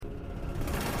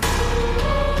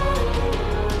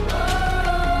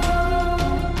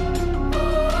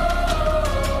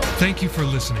Thank you for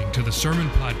listening to the sermon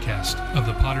podcast of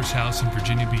the Potter's House in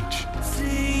Virginia Beach.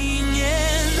 Singing,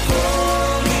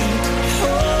 holy,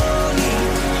 holy,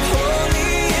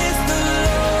 holy is the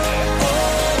Lord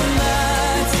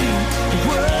Almighty.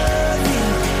 Worthy,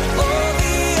 all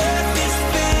the earth is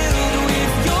filled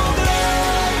with your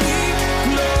glory,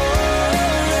 glory.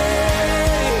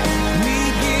 We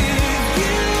give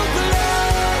you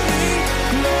glory,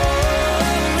 glory.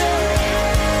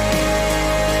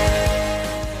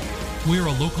 We are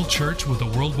a local church with a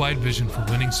worldwide vision for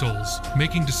winning souls,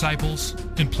 making disciples,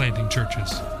 and planting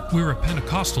churches. We are a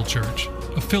Pentecostal church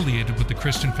affiliated with the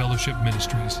Christian Fellowship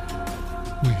Ministries.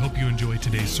 We hope you enjoy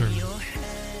today's sermon. Your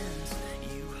hands,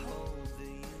 you hold the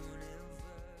universe.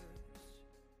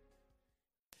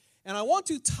 And I want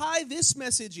to tie this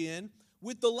message in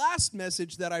with the last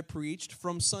message that I preached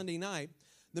from Sunday night.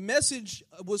 The message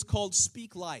was called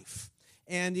Speak Life.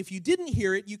 And if you didn't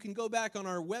hear it, you can go back on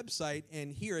our website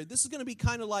and hear it. This is going to be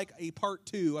kind of like a part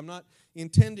 2. I'm not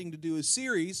intending to do a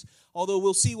series, although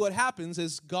we'll see what happens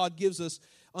as God gives us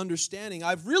understanding.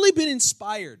 I've really been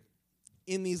inspired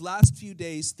in these last few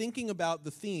days thinking about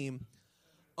the theme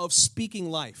of speaking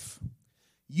life,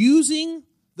 using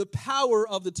the power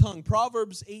of the tongue.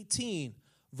 Proverbs 18,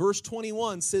 verse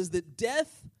 21 says that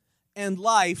death and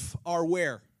life are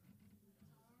where?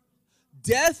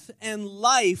 Death and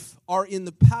life are in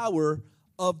the power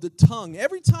of the tongue.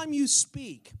 Every time you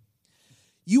speak,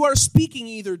 you are speaking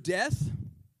either death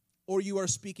or you are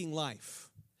speaking life.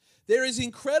 There is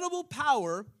incredible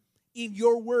power in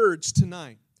your words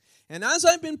tonight. And as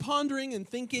I've been pondering and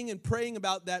thinking and praying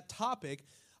about that topic,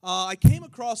 I came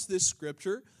across this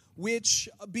scripture which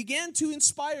began to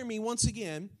inspire me once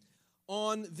again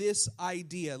on this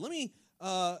idea. Let me,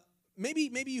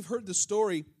 maybe you've heard the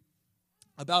story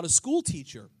about a school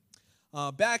teacher.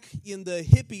 Back in the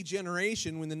hippie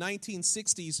generation, when the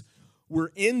 1960s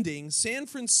were ending, San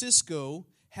Francisco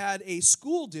had a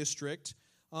school district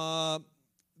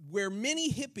where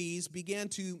many hippies began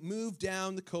to move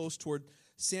down the coast toward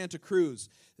Santa Cruz.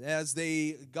 As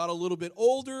they got a little bit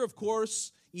older, of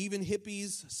course, even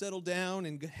hippies settled down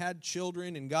and had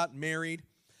children and got married.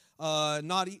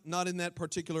 Not in that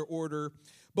particular order.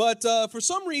 But for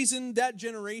some reason, that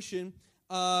generation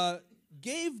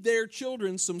gave their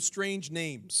children some strange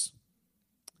names.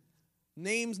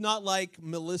 Names not like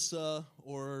Melissa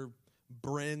or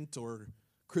Brent or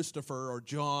Christopher or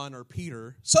John or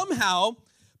Peter. Somehow,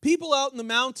 people out in the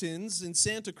mountains in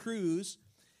Santa Cruz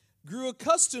grew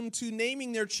accustomed to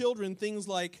naming their children things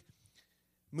like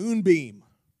Moonbeam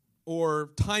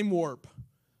or Time Warp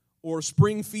or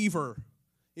Spring Fever.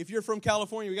 If you're from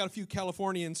California, we got a few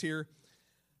Californians here.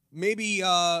 Maybe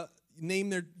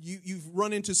you've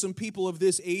run into some people of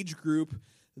this age group.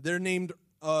 They're named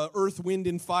Earth, Wind,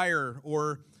 and Fire,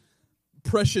 or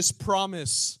Precious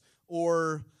Promise,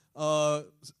 or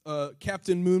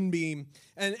Captain Moonbeam.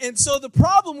 And so the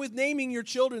problem with naming your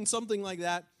children something like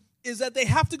that is that they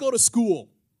have to go to school.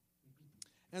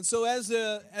 And so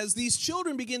as these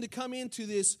children begin to come into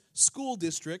this school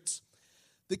district,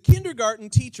 the kindergarten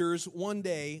teachers one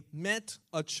day met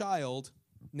a child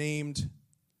named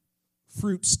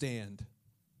Fruit Stand.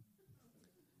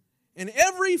 And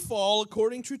every fall,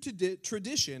 according to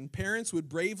tradition, parents would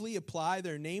bravely apply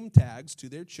their name tags to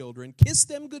their children, kiss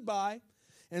them goodbye,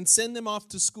 and send them off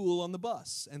to school on the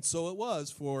bus. And so it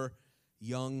was for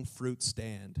young Fruit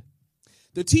Stand.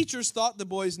 The teachers thought the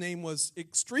boy's name was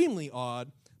extremely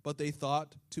odd, but they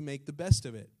thought to make the best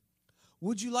of it.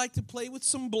 "Would you like to play with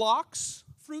some blocks,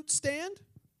 Fruit Stand?"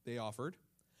 they offered.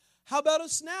 "How about a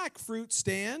snack, Fruit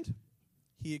Stand?"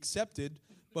 He accepted,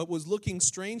 but was looking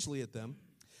strangely at them.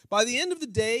 By the end of the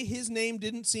day, his name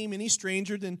didn't seem any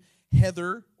stranger than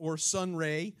Heather or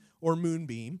Sunray or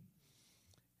Moonbeam.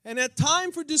 And at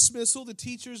time for dismissal, the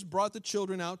teachers brought the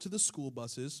children out to the school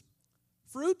buses.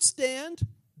 "Fruit Stand,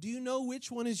 do you know which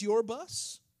one is your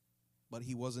bus?" But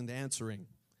he wasn't answering.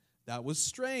 That was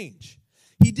strange.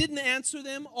 He didn't answer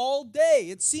them all day.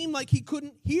 It seemed like he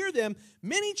couldn't hear them.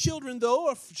 Many children, though,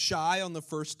 are shy on the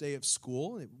first day of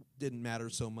school. It didn't matter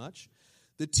so much.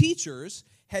 The teachers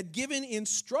had given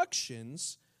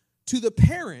instructions to the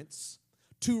parents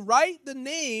to write the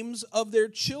names of their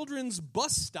children's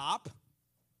bus stop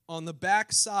on the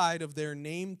back side of their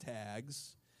name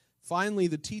tags. Finally,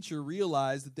 the teacher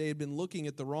realized that they had been looking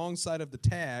at the wrong side of the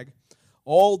tag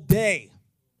all day.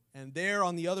 And there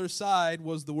on the other side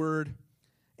was the word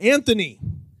Anthony.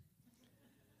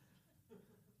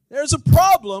 There's a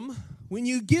problem when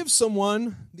you give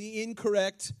someone the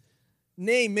incorrect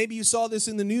name. Maybe you saw this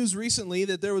in the news recently,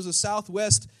 that there was a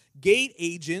Southwest gate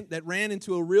agent that ran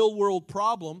into a real-world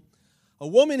problem. A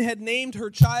woman had named her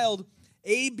child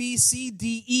A, B, C,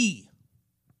 D, E.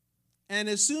 And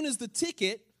as soon as the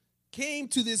ticket came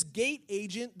to this gate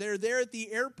agent, they're there at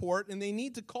the airport, and they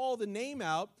need to call the name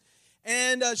out.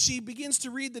 And she begins to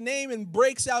read the name and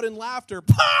breaks out in laughter.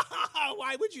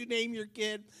 Why would you name your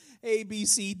kid A, B,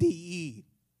 C, D, E?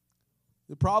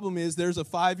 The problem is there's a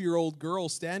 5-year-old girl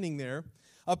standing there.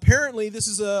 Apparently, this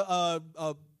is a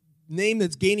name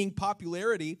that's gaining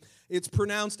popularity. It's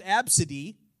pronounced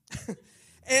Absidy.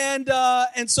 and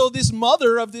so this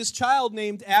mother of this child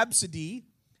named Absidy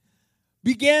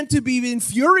began to be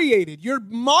infuriated. You're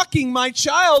mocking my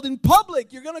child in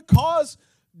public. You're going to cause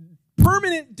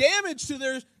permanent damage to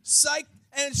their psyche.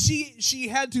 And she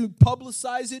had to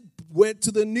publicize it, went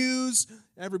to the news.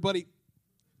 Everybody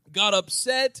got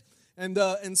upset.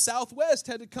 And Southwest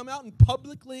had to come out and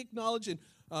publicly acknowledge and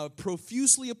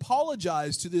profusely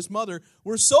apologize to this mother.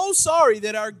 We're so sorry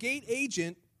that our gate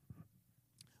agent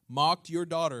mocked your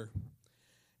daughter,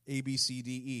 A, B, C,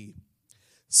 D, E.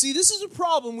 See, this is a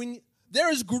problem when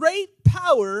there is great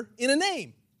power in a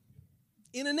name.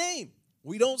 In a name.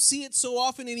 We don't see it so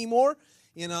often anymore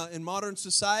in modern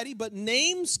society, but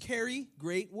names carry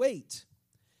great weight.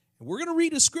 And we're going to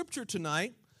read a scripture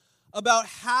tonight about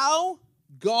how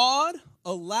God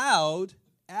allowed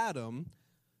Adam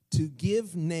to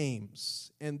give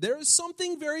names. And there is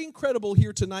something very incredible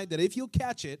here tonight that if you'll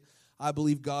catch it, I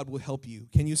believe God will help you.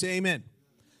 Can you say amen?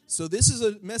 So this is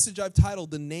a message I've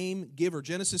titled The Name Giver.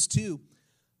 Genesis 2,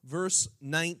 verse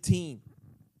 19.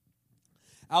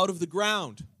 Out of the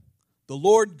ground, the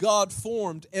Lord God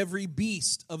formed every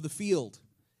beast of the field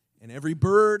and every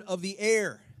bird of the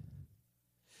air.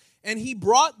 And he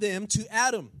brought them to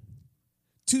Adam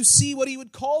to see what he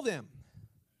would call them.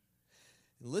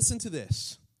 And listen to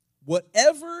this.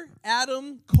 Whatever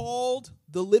Adam called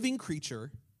the living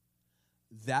creature,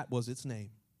 that was its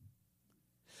name.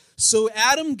 So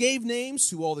Adam gave names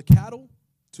to all the cattle,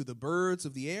 to the birds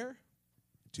of the air,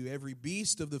 to every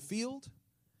beast of the field.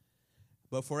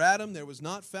 But for Adam there was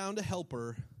not found a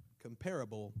helper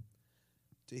comparable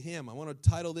to him. I want to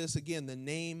title this again, The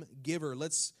Name Giver.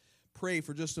 Let's pray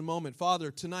for just a moment.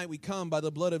 Father, tonight we come by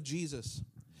the blood of Jesus.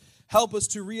 Help us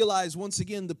to realize once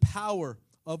again the power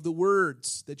of the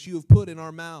words that you have put in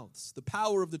our mouths, the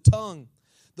power of the tongue,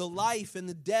 the life and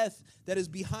the death that is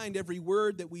behind every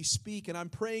word that we speak. And I'm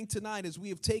praying tonight as we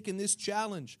have taken this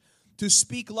challenge to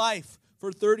speak life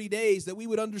for 30 days, that we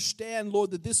would understand,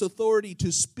 Lord, that this authority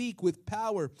to speak with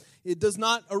power, it does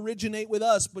not originate with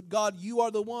us, but God, you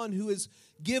are the one who has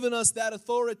given us that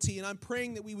authority. And I'm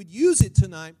praying that we would use it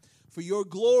tonight for your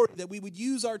glory, that we would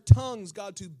use our tongues,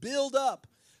 God, to build up,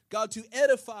 God, to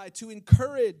edify, to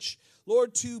encourage,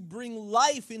 Lord, to bring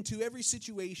life into every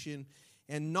situation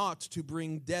and not to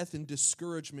bring death and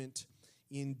discouragement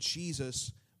in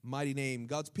Jesus' mighty name.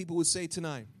 God's people would say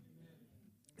tonight,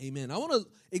 amen. I want to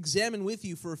examine with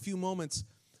you for a few moments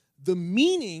the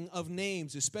meaning of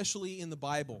names, especially in the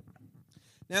Bible.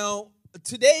 Now,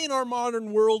 today in our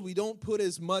modern world, we don't put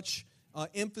as much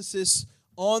emphasis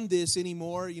on this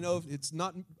anymore. You know, it's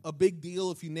not a big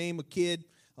deal if you name a kid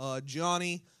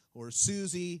Johnny or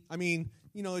Susie. I mean,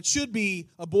 you know, it should be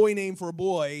a boy name for a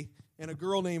boy and a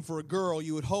girl name for a girl,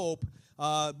 you would hope.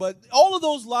 But all of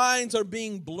those lines are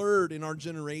being blurred in our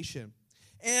generation.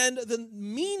 And the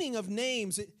meaning of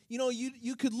names, you know,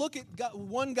 you could look at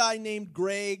one guy named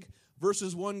Greg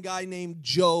versus one guy named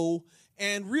Joe,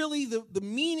 and really the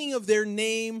meaning of their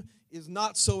name is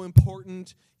not so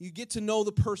important. You get to know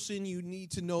the person, you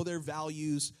need to know their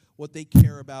values, what they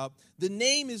care about. The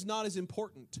name is not as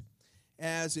important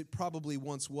as it probably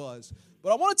once was.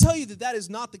 But I want to tell you that that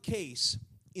is not the case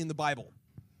in the Bible.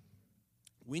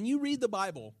 When you read the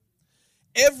Bible,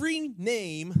 every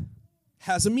name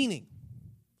has a meaning.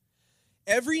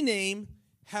 Every name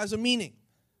has a meaning.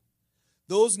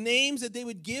 Those names that they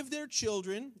would give their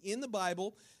children in the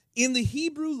Bible, in the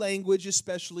Hebrew language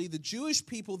especially, the Jewish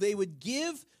people, they would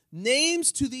give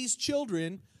names to these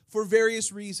children for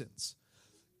various reasons.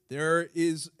 There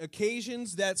is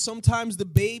occasions that sometimes the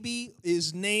baby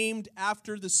is named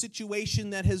after the situation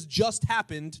that has just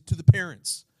happened to the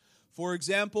parents. For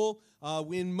example,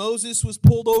 when Moses was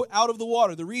pulled out of the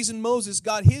water, the reason Moses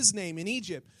got his name in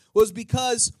Egypt was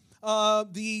because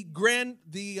the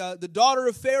daughter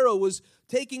of Pharaoh was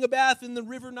taking a bath in the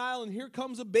river Nile, and here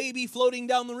comes a baby floating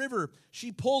down the river.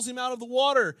 She pulls him out of the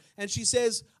water, and she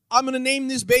says, "I'm going to name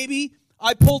this baby,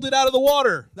 I pulled it out of the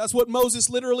water." That's what Moses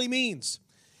literally means.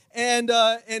 And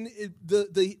the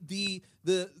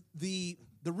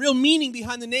real meaning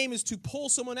behind the name is to pull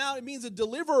someone out. It means a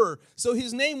deliverer. So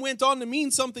his name went on to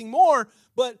mean something more,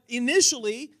 but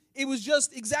initially it was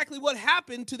just exactly what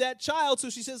happened to that child. So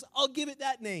she says, "I'll give it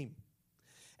that name."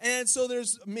 And so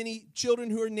there's many children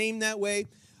who are named that way.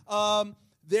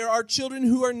 There are children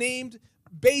who are named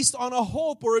based on a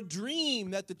hope or a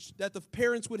dream that the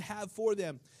parents would have for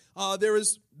them. There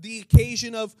is the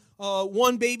occasion of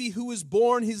one baby who was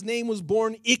born. His name was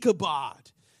born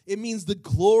Ichabod. It means the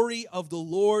glory of the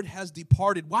Lord has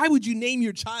departed. Why would you name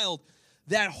your child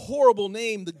that horrible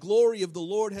name, the glory of the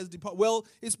Lord has departed? Well,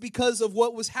 it's because of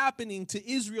what was happening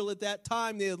to Israel at that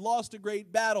time. They had lost a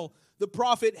great battle. The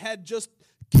prophet had just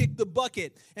kicked the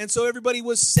bucket. And so everybody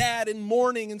was sad and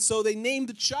mourning. And so they named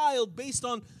the child based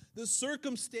on the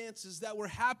circumstances that were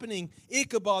happening.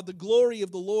 Ichabod, the glory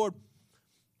of the Lord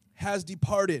has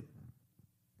departed.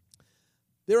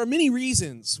 There are many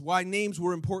reasons why names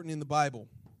were important in the Bible.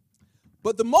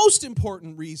 But the most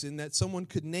important reason that someone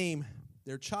could name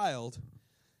their child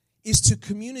is to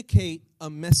communicate a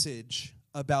message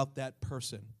about that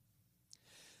person.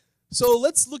 So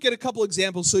let's look at a couple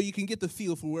examples so you can get the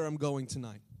feel for where I'm going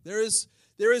tonight. There is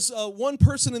one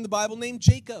person in the Bible named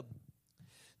Jacob.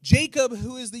 Jacob,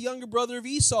 who is the younger brother of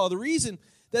Esau. The reason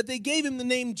that they gave him the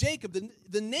name Jacob,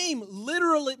 the name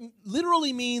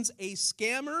literally means a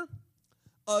scammer,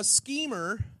 a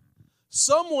schemer,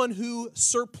 someone who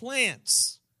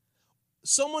supplants,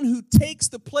 someone who takes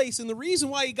the place. And the reason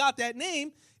why he got that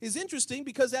name is interesting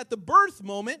because at the birth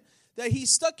moment that he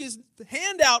stuck his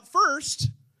hand out first,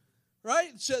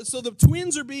 right? So the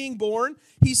twins are being born.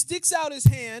 He sticks out his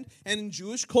hand, and in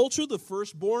Jewish culture, the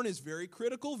firstborn is very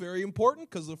critical, very important,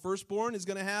 because the firstborn is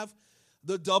going to have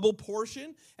the double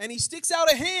portion. And he sticks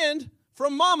out a hand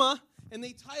from mama, and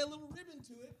they tie a little ribbon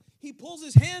to it. He pulls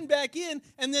his hand back in,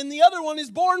 and then the other one is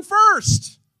born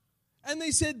first. And they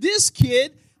said, this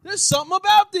kid, there's something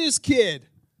about this kid.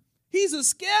 He's a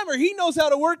scammer. He knows how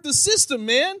to work the system,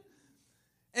 man.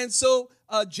 And so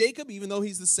Jacob, even though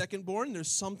he's the second born, there's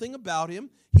something about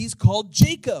him. He's called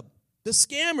Jacob, the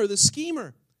scammer, the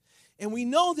schemer. And we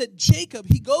know that Jacob,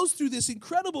 he goes through this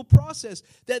incredible process,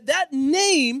 that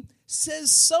name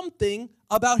says something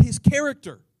about his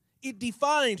character. It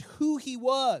defined who he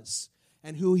was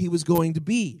and who he was going to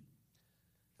be.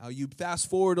 Now you fast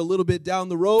forward a little bit down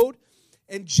the road,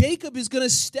 and Jacob is going to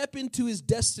step into his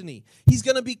destiny. He's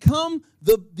going to become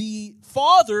the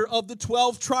father of the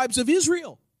 12 tribes of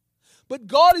Israel. But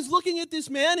God is looking at this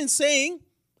man and saying,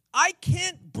 I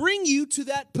can't bring you to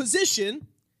that position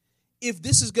if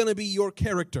this is going to be your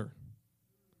character.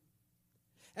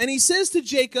 And he says to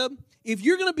Jacob, if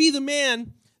you're going to be the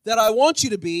man that I want you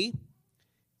to be,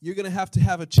 you're going to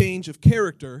have a change of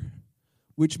character,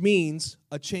 which means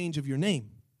a change of your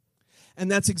name. And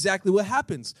that's exactly what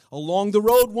happens. Along the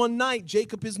road one night,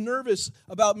 Jacob is nervous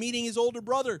about meeting his older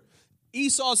brother.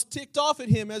 Esau's ticked off at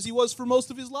him as he was for most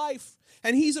of his life.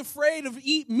 And he's afraid of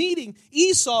meeting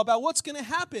Esau about what's going to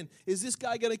happen. Is this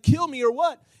guy going to kill me or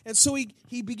what? And so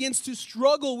he begins to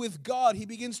struggle with God. He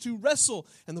begins to wrestle.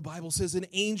 And the Bible says an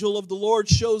angel of the Lord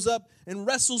shows up and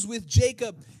wrestles with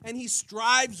Jacob. And he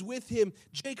strives with him.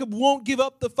 Jacob won't give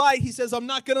up the fight. He says, I'm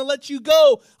not going to let you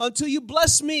go until you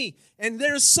bless me. And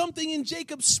there's something in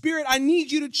Jacob's spirit. I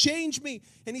need you to change me.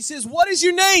 And he says, what is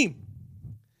your name?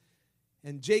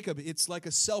 And Jacob, it's like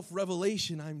a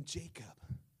self-revelation. I'm Jacob.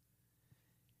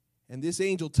 And this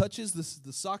angel touches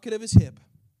the socket of his hip.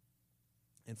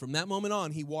 And from that moment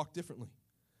on, he walked differently.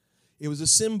 It was a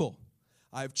symbol.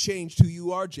 I've changed who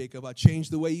you are, Jacob. I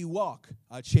changed the way you walk.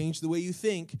 I changed the way you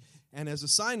think. And as a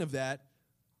sign of that,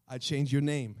 I changed your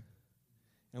name.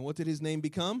 And what did his name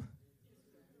become?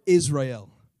 Israel.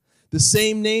 The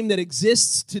same name that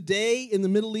exists today in the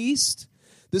Middle East.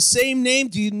 The same name.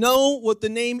 Do you know what the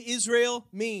name Israel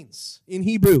means in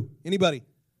Hebrew? Anybody?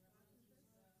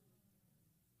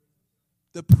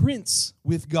 The prince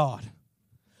with God.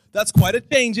 That's quite a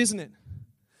change, isn't it?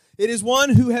 It is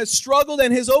one who has struggled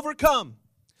and has overcome.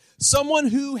 Someone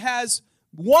who has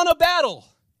won a battle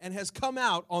and has come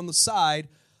out on the side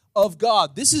of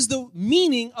God. This is the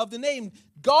meaning of the name.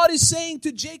 God is saying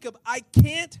to Jacob, I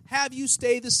can't have you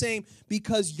stay the same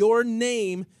because your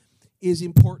name is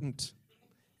important.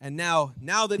 And now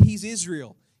that he's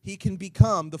Israel, he can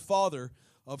become the father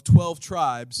of 12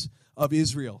 tribes of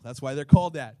Israel. That's why they're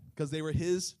called that, because they were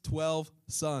his 12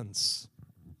 sons.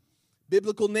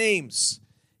 Biblical names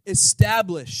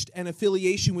established an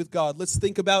affiliation with God. Let's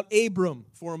think about Abram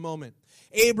for a moment.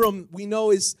 Abram, we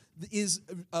know, is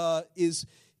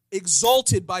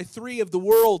exalted by three of the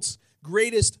world's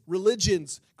greatest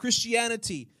religions: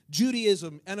 Christianity,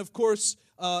 Judaism, and of course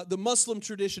the Muslim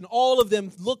tradition. All of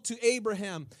them look to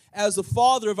Abraham as the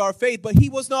father of our faith, but he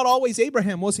was not always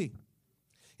Abraham, was he?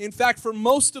 In fact, for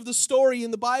most of the story in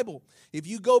the Bible, if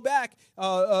you go back,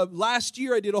 last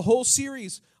year I did a whole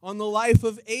series on the life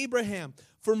of Abraham.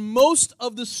 For most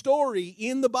of the story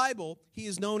in the Bible, he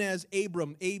is known as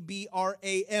Abram,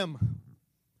 A-B-R-A-M.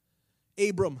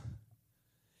 Abram.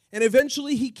 And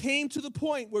eventually he came to the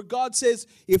point where God says,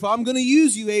 if I'm going to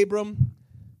use you, Abram,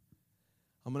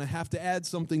 I'm going to have to add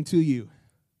something to you.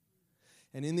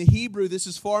 And in the Hebrew, this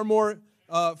is far more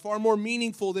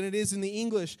meaningful than it is in the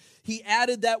English. He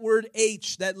added that word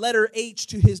H, that letter H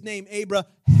to his name, Abraham.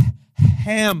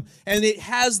 And it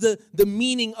has the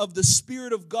meaning of the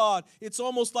Spirit of God. It's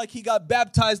almost like he got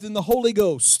baptized in the Holy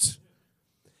Ghost.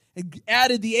 And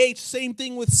added the H, same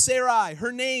thing with Sarai.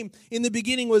 Her name in the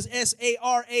beginning was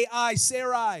S-A-R-A-I,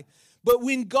 Sarai. But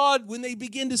when they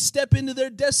begin to step into their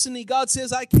destiny, God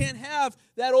says, I can't have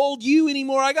that old you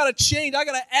anymore. I got to change. I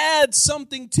got to add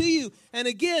something to you. And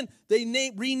again,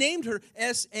 they renamed her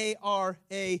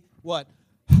S-A-R-A what?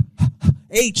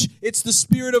 H. It's the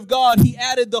Spirit of God. He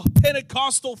added the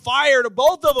Pentecostal fire to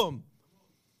both of them.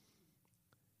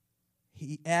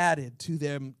 He added to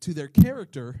their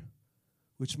character,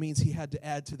 which means he had to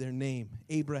add to their name,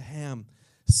 Abraham.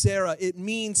 Sarah, it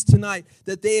means tonight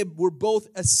that they were both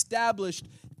established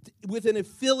with an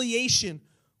affiliation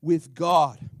with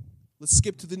God. Let's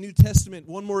skip to the New Testament.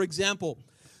 One more example.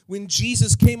 When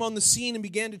Jesus came on the scene and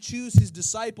began to choose his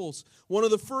disciples, one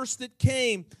of the first that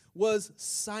came was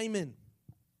Simon.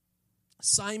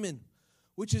 Simon,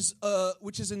 which is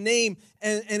a name,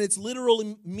 and its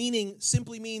literal meaning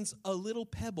simply means a little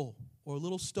pebble or a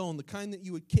little stone, the kind that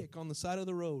you would kick on the side of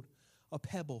the road, a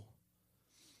pebble.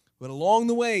 But along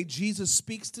the way, Jesus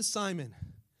speaks to Simon.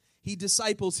 He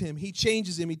disciples him. He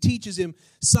changes him. He teaches him.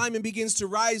 Simon begins to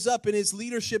rise up in his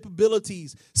leadership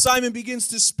abilities. Simon begins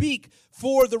to speak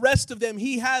for the rest of them.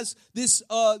 He has this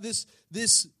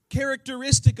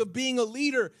characteristic of being a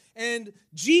leader. And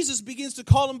Jesus begins to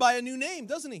call him by a new name,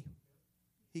 doesn't he?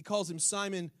 He calls him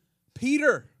Simon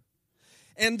Peter.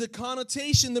 And the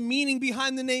connotation, the meaning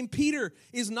behind the name Peter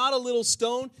is not a little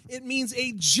stone. It means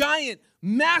a giant,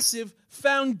 massive,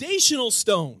 foundational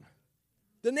stone.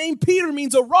 The name Peter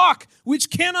means a rock which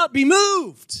cannot be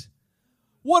moved.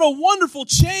 What a wonderful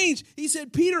change. He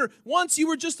said, Peter, once you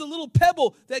were just a little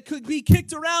pebble that could be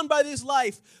kicked around by this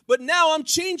life, but now I'm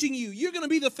changing you. You're going to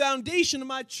be the foundation of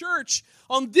my church.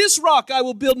 On this rock I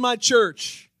will build my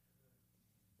church,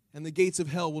 and the gates of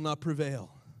hell will not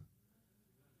prevail.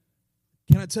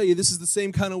 Can I tell you, this is the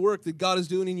same kind of work that God is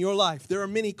doing in your life. There are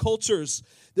many cultures,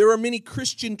 there are many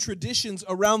Christian traditions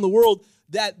around the world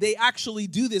that they actually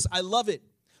do this. I love it.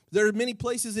 There are many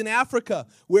places in Africa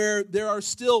where there are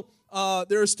still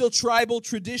tribal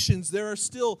traditions. There are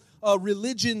still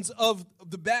religions of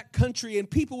the back country, and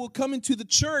people will come into the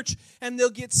church and they'll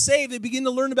get saved. They begin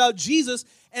to learn about Jesus,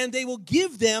 and they will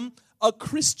give them a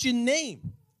Christian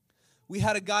name. We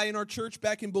had a guy in our church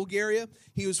back in Bulgaria.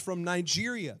 He was from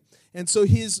Nigeria. And so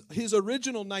his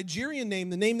original Nigerian name,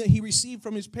 the name that he received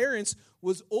from his parents,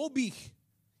 was Obich.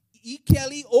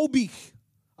 Ikeli Obich.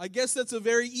 I guess that's a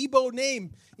very Igbo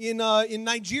name in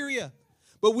Nigeria.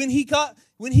 But when he got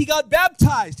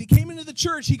baptized, he came into the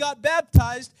church, he got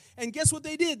baptized, and guess what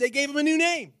they did? They gave him a new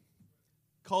name.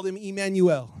 Called him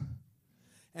Emmanuel.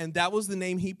 And that was the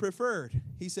name he preferred.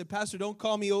 He said, Pastor, don't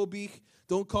call me Obich.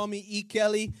 Don't call me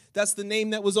Ikeli. That's the name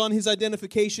that was on his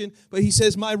identification. But he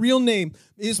says, my real name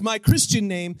is my Christian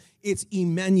name. It's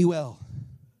Emmanuel.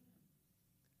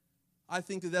 I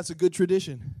think that that's a good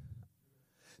tradition.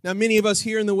 Now, many of us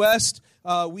here in the West,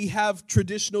 we have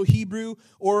traditional Hebrew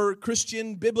or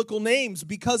Christian biblical names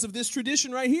because of this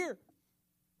tradition right here.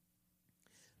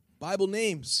 Bible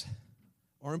names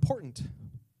are important.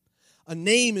 A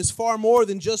name is far more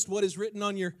than just what is written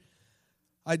on your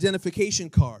identification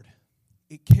card.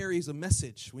 It carries a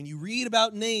message. When you read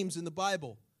about names in the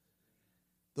Bible,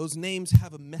 those names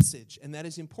have a message, and that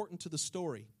is important to the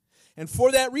story. And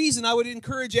for that reason, I would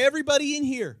encourage everybody in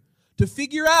here to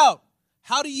figure out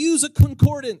how to use a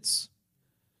concordance.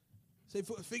 Say,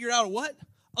 figure out a what?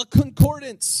 A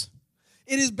concordance.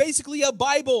 It is basically a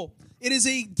Bible. It is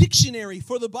a dictionary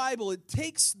for the Bible. It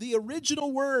takes the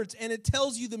original words and it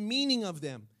tells you the meaning of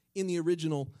them in the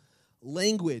original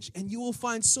language. And you will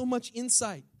find so much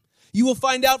insight. You will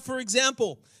find out, for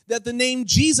example, that the name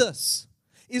Jesus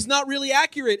is not really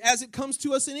accurate as it comes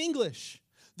to us in English.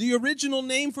 The original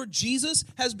name for Jesus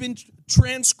has been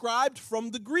transcribed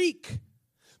from the Greek.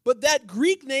 But that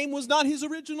Greek name was not his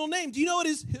original name. Do you know what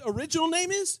his original name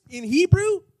is in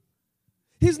Hebrew?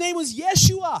 His name was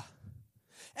Yeshua.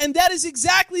 And that is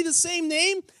exactly the same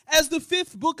name as the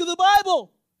 5th book of the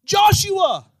Bible,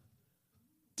 Joshua.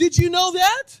 Did you know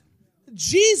that?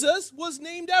 Jesus was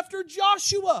named after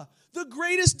Joshua. the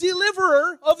greatest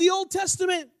deliverer of the Old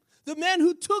Testament, the man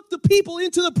who took the people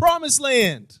into the promised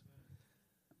land.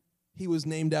 He was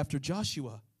named after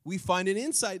Joshua. We find an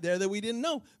insight there that we didn't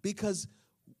know because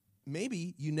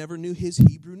maybe you never knew his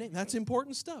Hebrew name. That's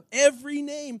important stuff. Every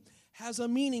name has a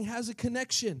meaning, has a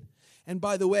connection. And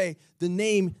by the way, the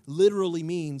name literally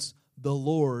means the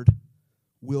Lord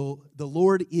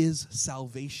is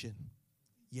salvation.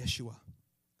 Yeshua.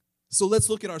 So let's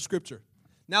look at our scripture.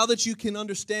 Now that you can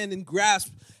understand and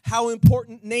grasp how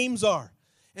important names are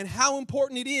and how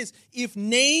important it is, if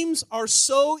names are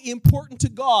so important to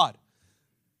God,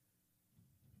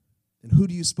 then who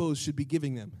do you suppose should be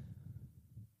giving them?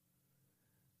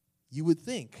 You would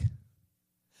think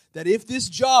that if this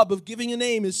job of giving a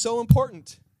name is so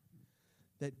important,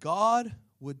 that God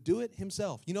would do it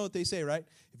himself. You know what they say, right?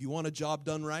 If you want a job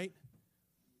done right,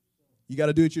 you got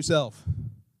to do it yourself.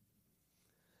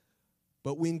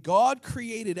 But when God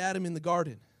created Adam in the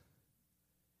garden,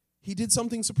 he did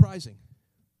something surprising.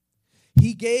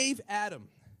 He gave Adam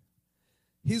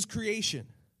his creation,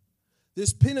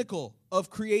 this pinnacle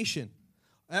of creation.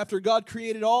 After God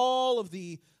created all of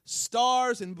the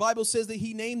stars, and the Bible says that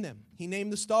he named them. He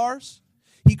named the stars.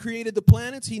 He created the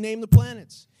planets. He named the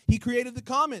planets. He created the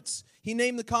comets. He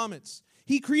named the comets.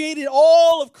 He created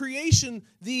all of creation,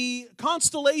 the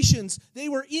constellations. They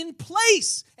were in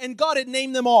place, and God had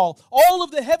named them all. All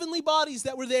of the heavenly bodies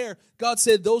that were there, God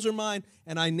said, those are mine,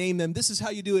 and I named them. This is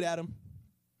how you do it, Adam.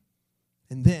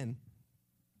 And then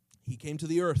he came to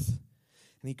the earth,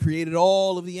 and he created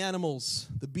all of the animals,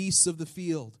 the beasts of the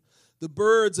field, the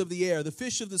birds of the air, the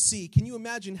fish of the sea. Can you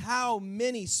imagine how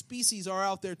many species are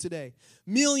out there today?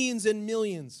 Millions and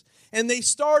millions. And they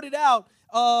started out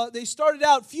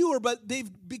fewer, but they've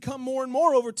become more and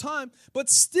more over time. But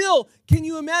still, can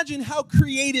you imagine how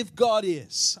creative God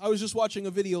is? I was just watching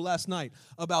a video last night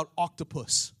about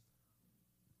octopus.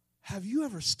 Have you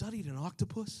ever studied an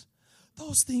octopus?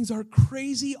 Those things are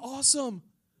crazy awesome.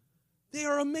 They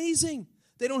are amazing.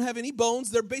 They don't have any bones.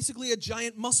 They're basically a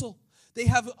giant muscle. They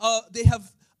have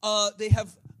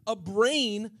a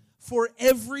brain for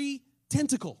every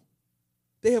tentacle.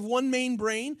 They have one main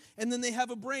brain, and then they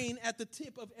have a brain at the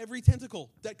tip of every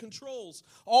tentacle that controls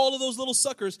all of those little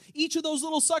suckers. Each of those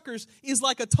little suckers is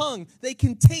like a tongue. They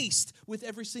can taste with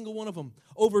every single one of them.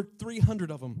 Over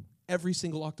 300 of them, every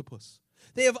single octopus.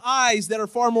 They have eyes that are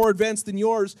far more advanced than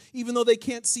yours. Even though they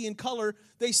can't see in color,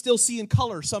 they still see in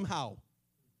color somehow.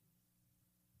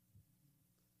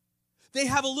 They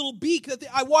have a little beak.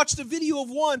 I watched a video of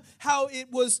one, how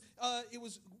it was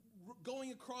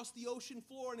going across the ocean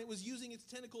floor, and it was using its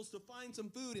tentacles to find some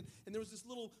food, and there was this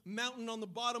little mountain on the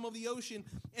bottom of the ocean,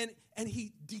 and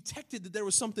he detected that there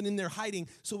was something in there hiding.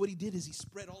 So what he did is he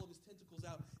spread all of his tentacles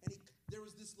out, and there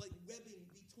was this like webbing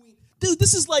between. Dude,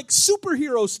 this is like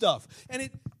superhero stuff, and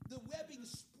the webbing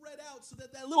spread out so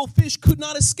that little fish could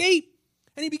not escape,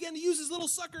 and he began to use his little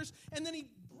suckers, and then he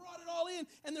brought it all in,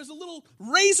 and there's a little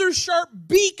razor-sharp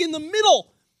beak in the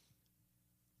middle.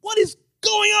 What is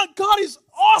going on? God is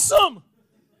awesome.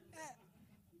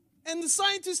 And the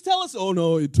scientists tell us, oh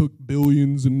no, it took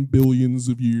billions and billions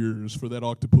of years for that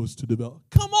octopus to develop.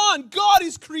 Come on, God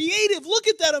is creative. Look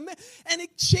at that. And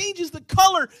it changes the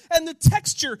color and the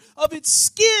texture of its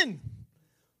skin.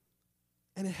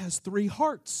 And it has 3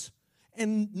 hearts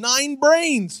and 9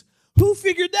 brains. Who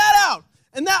figured that out?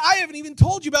 And that I haven't even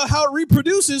told you about how it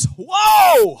reproduces.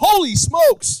 Whoa! Holy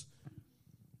smokes!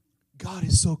 God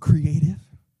is so creative.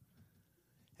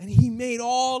 And he made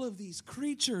all of these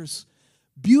creatures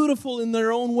beautiful in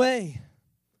their own way.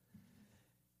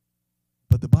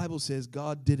 But the Bible says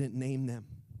God didn't name them.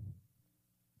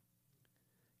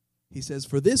 He says,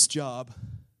 for this job,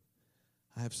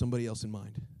 I have somebody else in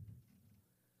mind.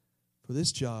 For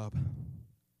this job,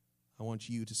 I want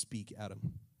you to speak,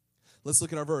 Adam. Let's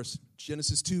look at our verse.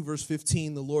 Genesis 2, verse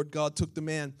 15. The Lord God took the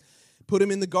man, put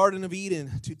him in the Garden of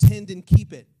Eden to tend and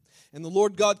keep it. And the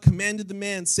Lord God commanded the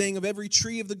man, saying, of every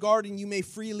tree of the garden you may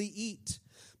freely eat.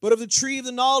 But of the tree of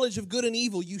the knowledge of good and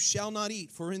evil you shall not eat.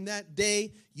 For in that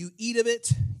day you eat of it,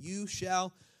 you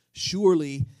shall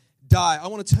surely die. I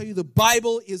want to tell you, the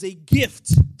Bible is a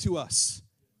gift to us.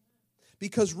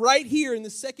 Because right here in the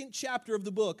 2nd chapter of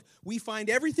the book, we find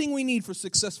everything we need for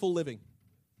successful living.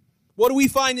 What do we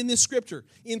find in this scripture?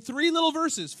 In 3 little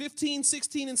verses, 15,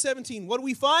 16, and 17, what do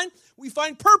we find? We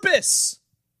find purpose.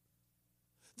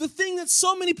 The thing that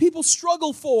so many people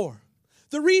struggle for.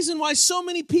 The reason why so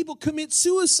many people commit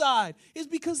suicide is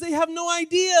because they have no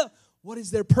idea what is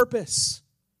their purpose.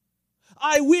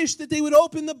 I wish that they would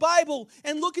open the Bible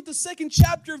and look at the 2nd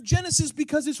chapter of Genesis,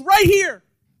 because it's right here.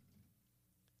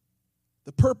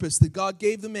 The purpose that God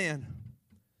gave the man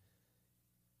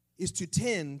is to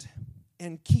tend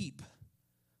and keep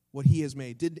what he has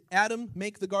made. Did Adam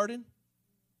make the garden?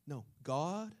 No.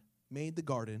 God made the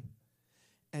garden.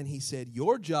 And he said,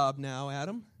 your job now,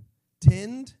 Adam,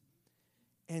 tend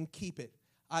and keep it.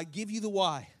 I give you the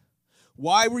why.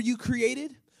 Why were you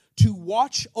created? To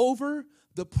watch over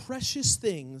the precious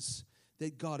things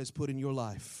that God has put in your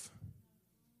life.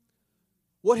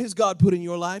 What has God put in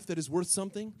your life that is worth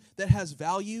something, that has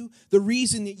value? The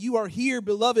reason that you are here,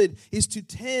 beloved, is to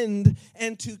tend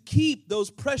and to keep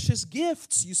those precious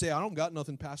gifts. You say, I don't got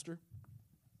nothing, Pastor.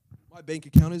 My bank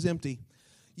account is empty.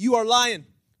 You are lying.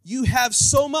 You have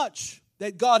so much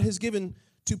that God has given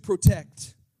to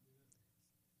protect.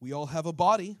 We all have a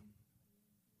body.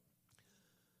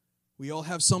 We all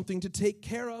have something to take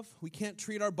care of. We can't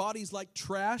treat our bodies like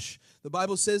trash. The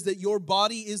Bible says that your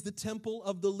body is the temple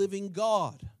of the living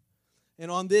God.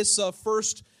 And on this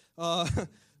first,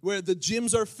 where the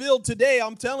gyms are filled today,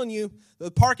 I'm telling you, the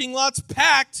parking lot's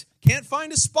packed. Can't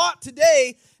find a spot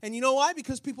today. And you know why?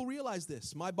 Because people realize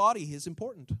this. My body is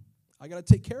important. I got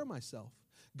to take care of myself.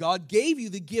 God gave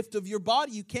you the gift of your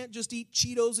body. You can't just eat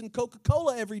Cheetos and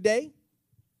Coca-Cola every day.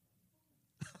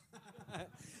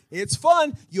 It's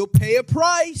fun. You'll pay a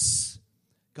price.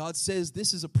 God says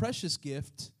this is a precious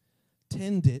gift.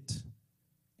 Tend it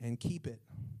and keep it.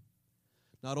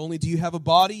 Not only do you have a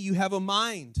body, you have a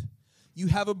mind. You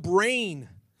have a brain.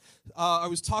 I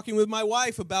was talking with my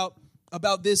wife about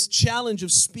this challenge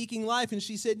of speaking life, and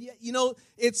she said, yeah, you know,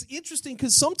 it's interesting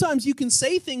because sometimes you can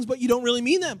say things, but you don't really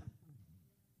mean them.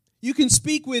 You can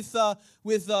speak with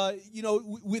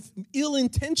ill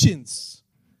intentions.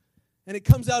 And it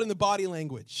comes out in the body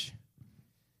language,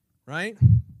 right?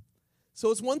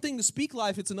 So it's one thing to speak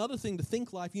life. It's another thing to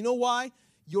think life. You know why?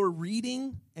 Your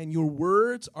reading and your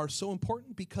words are so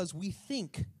important because we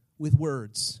think with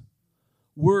words.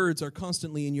 Words are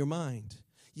constantly in your mind.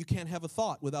 You can't have a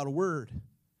thought without a word.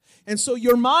 And so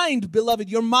your mind, beloved,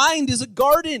 your mind is a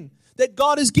garden that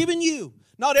God has given you.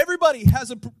 Not everybody has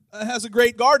a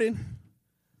great garden,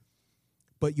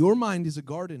 but your mind is a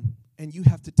garden. And you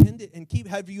have to tend it and keep.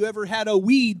 Have you ever had a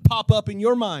weed pop up in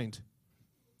your mind?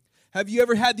 Have you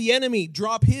ever had the enemy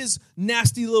drop his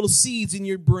nasty little seeds in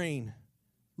your brain?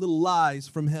 Little lies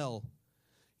from hell.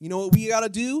 You know what we got to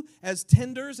do as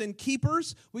tenders and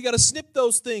keepers? We got to snip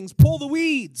those things, pull the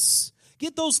weeds.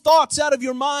 Get those thoughts out of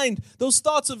your mind, those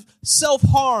thoughts of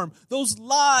self-harm, those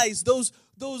lies, those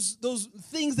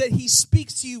things that he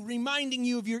speaks to you, reminding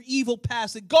you of your evil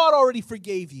past, that God already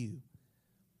forgave you.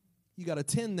 You got to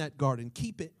tend that garden.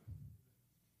 Keep it.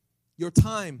 Your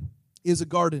time is a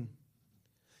garden.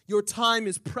 Your time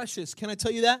is precious. Can I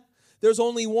tell you that? There's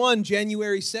only one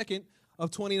January 2nd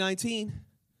of 2019.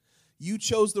 You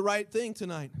chose the right thing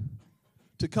tonight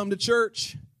to come to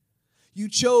church. You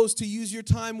chose to use your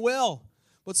time well.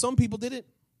 But some people didn't.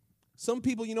 Some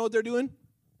people, you know what they're doing?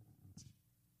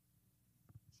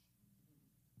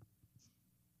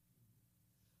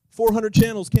 $400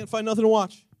 channels, can't find nothing to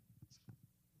watch.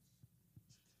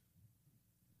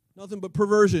 Nothing but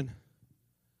perversion.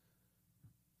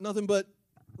 Nothing but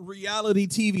reality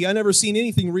TV. I never seen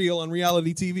anything real on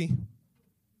reality TV.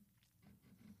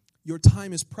 Your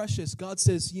time is precious. God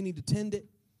says you need to tend it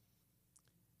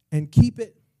and keep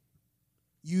it.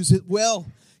 Use it well.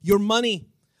 Your money,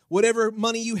 whatever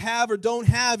money you have or don't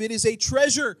have, it is a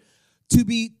treasure to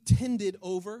be tended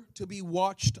over, to be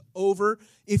watched over.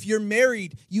 If you're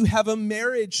married, you have a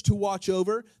marriage to watch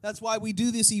over. That's why we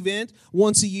do this event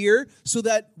once a year, so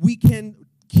that we can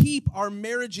keep our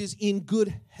marriages in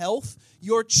good health.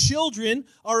 Your children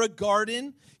are a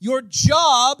garden. Your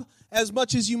job, as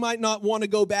much as you might not want to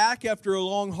go back after a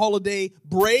long holiday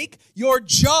break, your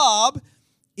job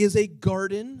is a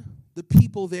garden. The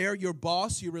people there, your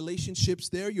boss, your relationships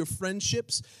there, your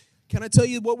friendships. Can I tell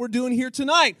you what we're doing here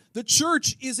tonight? The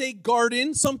church is a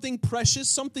garden, something precious,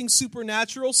 something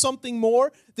supernatural, something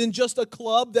more than just a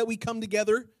club that we come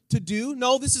together to do.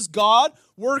 No, this is God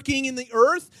working in the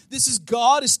earth. This is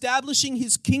God establishing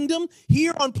his kingdom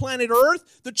here on planet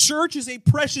Earth. The church is a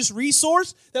precious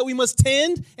resource that we must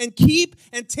tend and keep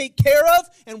and take care of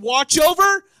and watch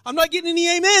over. I'm not getting any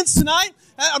amens tonight.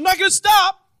 I'm not going to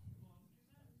stop.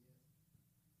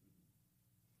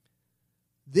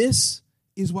 This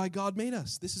is why God made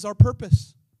us. This is our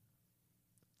purpose.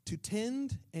 To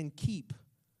tend and keep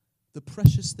the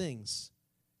precious things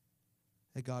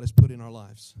that God has put in our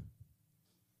lives.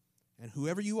 And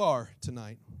whoever you are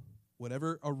tonight,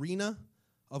 whatever arena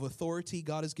of authority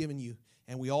God has given you,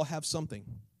 and we all have something,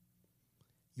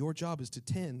 your job is to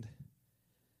tend,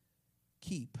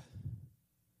 keep,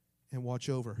 and watch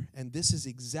over. And this is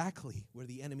exactly where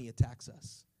the enemy attacks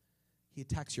us. He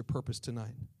attacks your purpose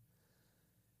tonight.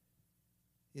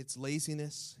 it's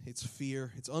laziness, it's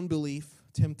fear, it's unbelief,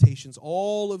 temptations.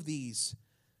 All of these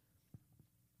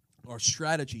are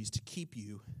strategies to keep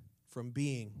you from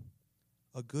being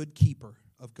a good keeper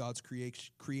of God's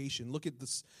creation. Look at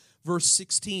this verse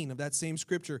 16 of that same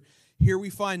scripture. Here we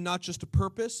find not just a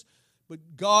purpose, but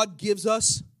God gives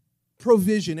us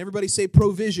provision. Everybody say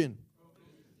provision.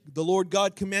 The Lord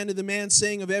God commanded the man,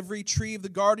 saying, of every tree of the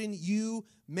garden you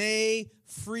may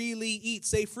freely eat.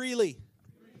 Say freely.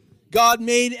 God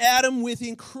made Adam with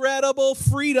incredible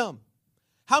freedom.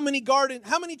 How many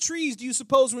trees do you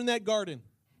suppose were in that garden?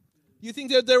 You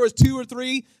think that there was 2 or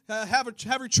 3? Have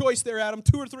your choice there, Adam.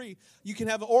 2 or 3. You can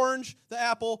have the orange, the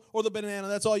apple, or the banana.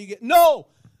 That's all you get. No!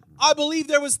 I believe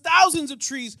there was thousands of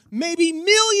trees, maybe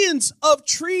millions of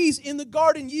trees in the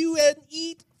garden. You can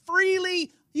eat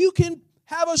freely. You can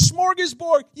have a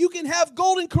smorgasbord. You can have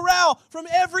golden corral from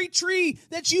every tree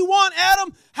that you want,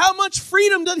 Adam. How much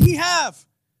freedom did he have?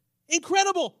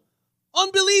 Incredible.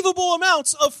 Unbelievable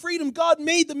amounts of freedom. God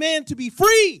made the man to be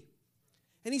free.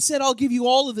 And he said, I'll give you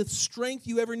all of the strength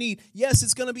you ever need. Yes,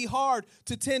 it's going to be hard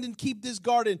to tend and keep this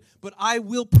garden, but I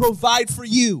will provide for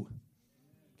you.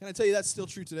 Can I tell you that's still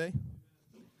true today?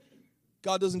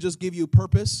 God doesn't just give you a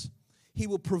purpose. He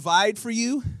will provide for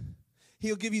you.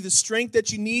 He'll give you the strength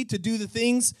that you need to do the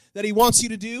things that He wants you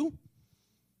to do.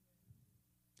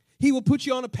 He will put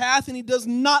you on a path, and He does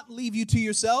not leave you to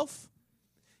yourself.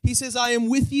 He says, I am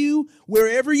with you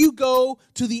wherever you go,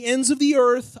 to the ends of the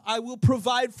earth. I will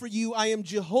provide for you. I am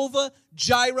Jehovah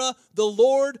Jireh. The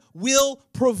Lord will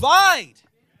provide.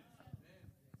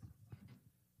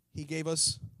 He gave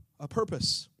us a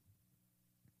purpose.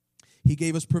 He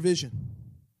gave us provision.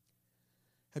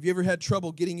 Have you ever had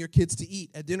trouble getting your kids to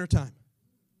eat at dinner time?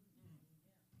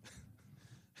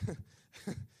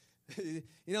 You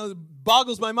know, it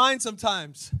boggles my mind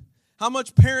sometimes how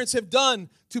much parents have done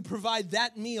to provide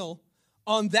that meal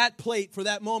on that plate for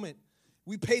that moment.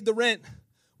 We paid the rent.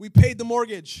 We paid the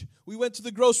mortgage. We went to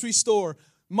the grocery store.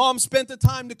 Mom spent the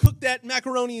time to cook that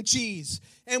macaroni and cheese.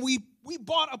 And we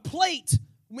bought a plate.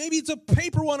 Maybe it's a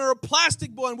paper one or a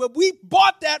plastic one. Well, we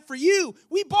bought that for you.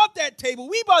 We bought that table.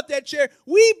 We bought that chair.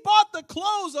 We bought the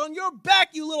clothes on your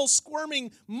back, you little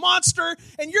squirming monster.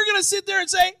 And you're going to sit there and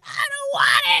say, I don't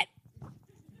want it.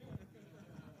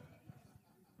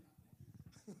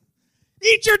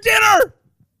 Eat your dinner.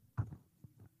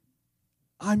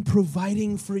 I'm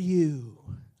providing for you.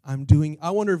 I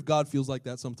wonder if God feels like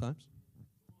that sometimes.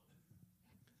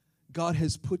 God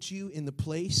has put you in the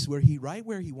place right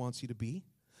where He wants you to be,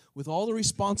 with all the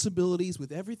responsibilities,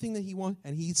 with everything that He wants,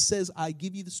 and He says, I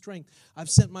give you the strength. I've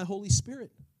sent my Holy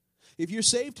Spirit. If you're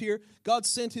saved here, God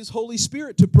sent His Holy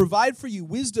Spirit to provide for you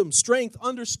wisdom, strength,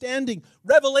 understanding,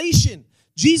 revelation.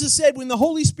 Jesus said when the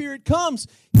Holy Spirit comes,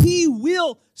 He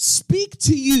will speak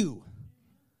to you.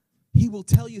 He will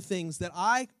tell you things that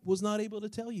I was not able to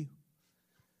tell you.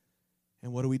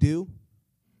 And what do?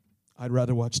 I'd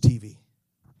rather watch TV.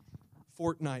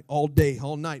 Fortnite all day,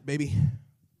 all night, baby.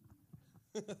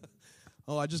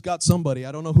 Oh, I just got somebody.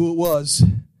 I don't know who it was.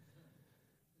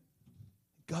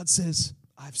 God says,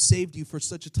 I've saved you for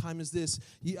such a time as this.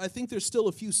 I think there's still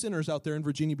a few sinners out there in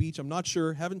Virginia Beach. I'm not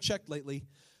sure. Haven't checked lately.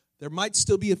 There might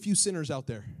still be a few sinners out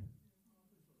there.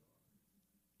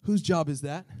 Whose job is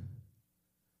that?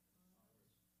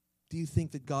 Do you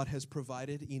think that God has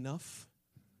provided enough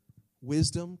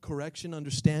wisdom, correction,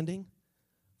 understanding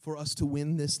for us to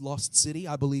win this lost city?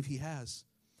 I believe He has.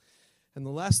 And the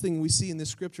last thing we see in this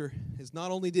scripture is not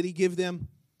only did He give them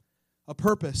a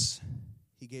purpose,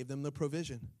 He gave them the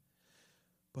provision,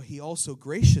 but He also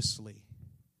graciously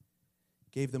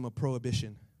gave them a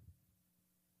prohibition.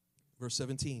 Verse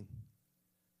 17,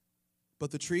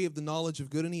 but the tree of the knowledge of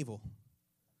good and evil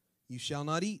you shall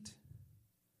not eat,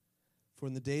 for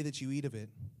in the day that you eat of it,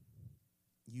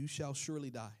 you shall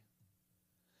surely die.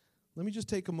 Let me just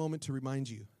take a moment to remind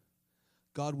you,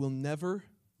 God will never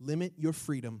limit your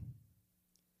freedom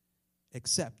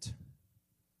except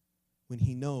when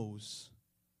He knows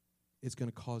it's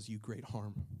going to cause you great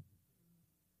harm.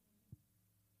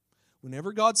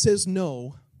 Whenever God says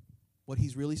no, what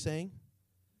He's really saying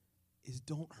is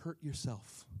don't hurt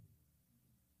yourself.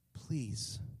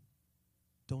 Please,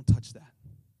 don't touch that.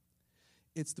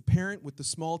 It's the parent with the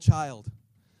small child,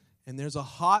 and there's a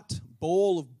hot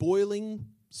bowl of boiling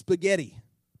spaghetti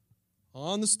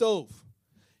on the stove.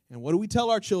 And what do we tell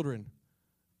our children?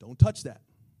 Don't touch that.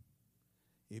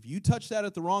 If you touch that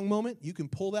at the wrong moment, you can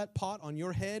pull that pot on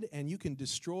your head and you can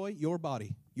destroy your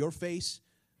body, your face.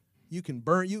 You can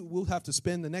burn. We'll have to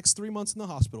spend the next 3 months in the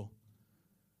hospital.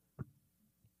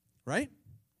 Right?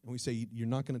 And we say, you're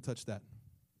not going to touch that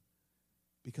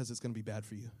because it's going to be bad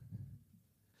for you.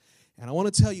 And I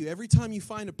want to tell you, every time you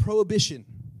find a prohibition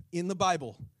in the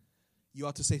Bible, you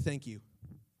ought to say thank you.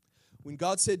 When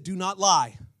God said, do not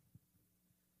lie,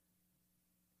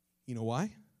 you know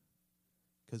why?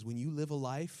 Because when you live a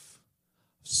life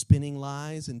of spinning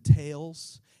lies and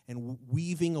tales and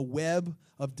weaving a web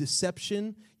of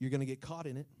deception, you're going to get caught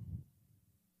in it.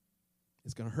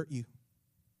 It's going to hurt you.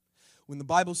 When the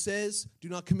Bible says, do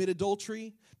not commit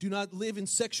adultery, do not live in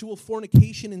sexual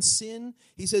fornication and sin,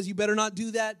 he says you better not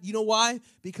do that. You know why?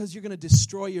 Because you're going to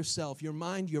destroy yourself. Your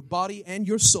mind, your body, and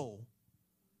your soul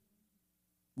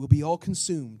will be all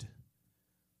consumed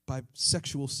by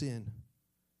sexual sin.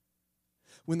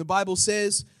 When the Bible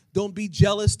says, don't be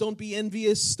jealous, don't be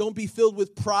envious, don't be filled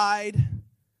with pride,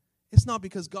 it's not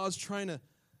because God's trying to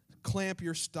clamp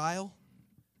your style.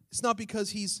 It's not because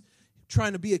he's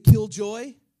trying to be a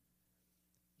killjoy.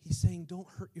 He's saying, don't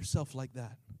hurt yourself like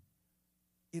that.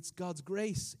 It's God's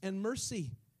grace and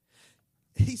mercy.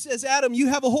 He says, Adam, you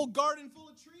have a whole garden full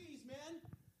of trees, man.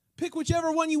 Pick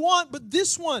whichever one you want, but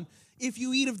this one, if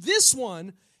you eat of this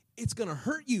one, it's going to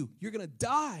hurt you. You're going to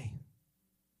die.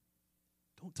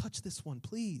 Don't touch this one,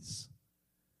 please.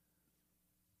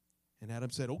 And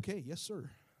Adam said, okay, yes, sir.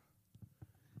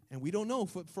 And we don't know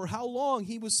for how long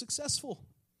he was successful.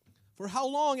 For how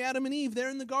long Adam and Eve there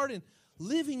in the garden,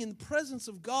 living in the presence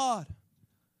of God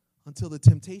until the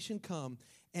temptation come.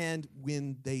 And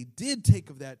when they did take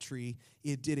of that tree,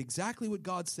 it did exactly what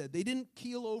God said. They didn't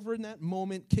keel over in that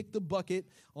moment, kick the bucket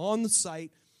on the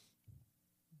site,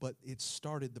 but it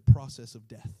started the process of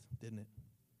death, didn't it?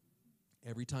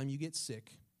 Every time you get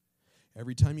sick,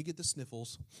 every time you get the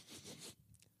sniffles,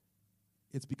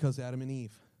 it's because Adam and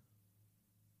Eve,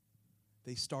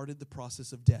 they started the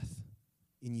process of death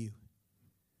in you.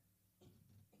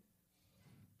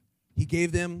 He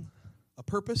gave them a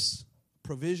purpose,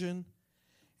 provision,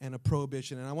 and a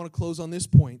prohibition. And I want to close on this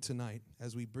point tonight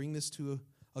as we bring this to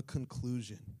a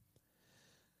conclusion.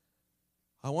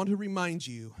 I want to remind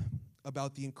you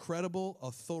about the incredible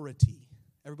authority.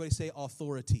 Everybody say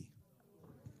authority.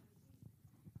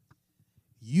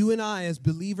 You and I, as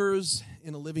believers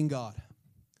in a living God,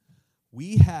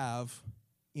 we have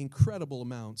incredible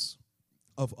amounts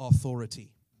of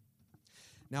authority.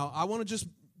 Now, I want to just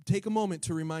take a moment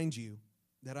to remind you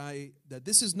that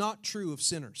this is not true of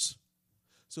sinners.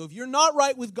 So if you're not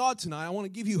right with God tonight, I want to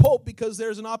give you hope because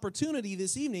there's an opportunity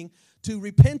this evening to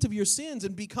repent of your sins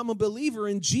and become a believer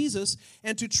in Jesus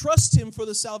and to trust Him for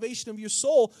the salvation of your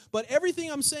soul. But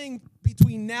everything I'm saying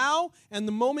between now and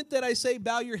the moment that I say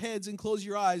bow your heads and close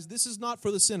your eyes, this is not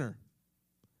for the sinner.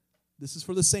 This is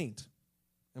for the saint.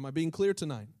 Am I being clear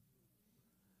tonight?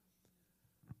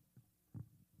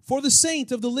 For the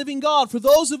saint of the living God, for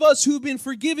those of us who've been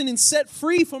forgiven and set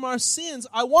free from our sins,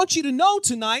 I want you to know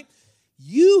tonight,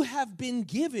 you have been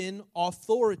given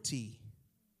authority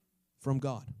from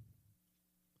God.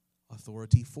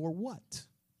 Authority for what?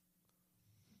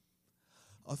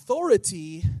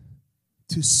 Authority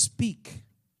to speak.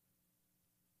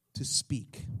 To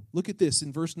speak. Look at this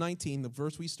in verse 19, the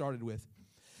verse we started with.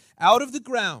 Out of the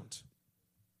ground,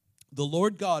 the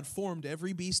Lord God formed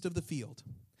every beast of the field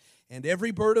and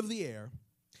every bird of the air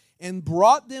and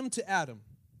brought them to Adam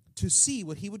to see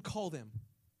what he would call them.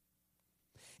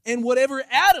 And whatever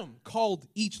Adam called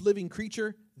each living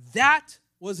creature, that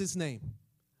was his name.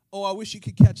 Oh, I wish you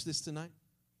could catch this tonight.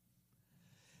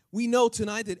 We know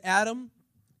tonight that Adam,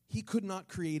 he could not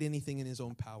create anything in his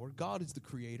own power. God is the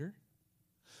creator.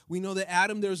 We know that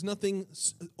Adam, there's nothing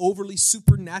overly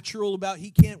supernatural about. He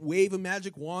can't wave a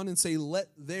magic wand and say, let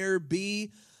there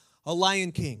be a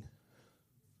lion king.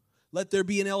 Let there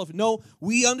be an elephant. No,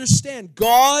 we understand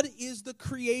God is the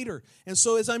creator. And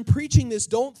so as I'm preaching this,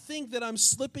 don't think that I'm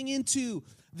slipping into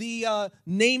the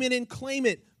name it and claim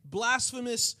it,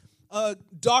 blasphemous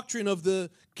doctrine of the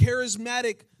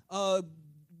charismatic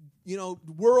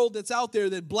world that's out there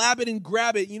that blab it and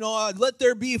grab it. Let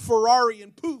there be a Ferrari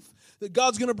and poof, that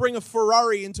God's going to bring a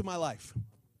Ferrari into my life.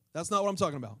 That's not what I'm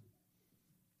talking about.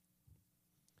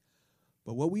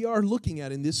 But what we are looking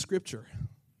at in this scripture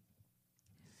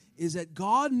is that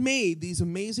God made these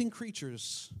amazing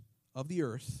creatures of the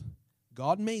earth.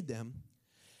 God made them.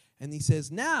 And He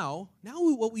says, now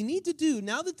what we need to do,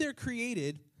 now that they're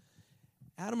created,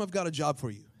 Adam, I've got a job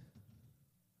for you.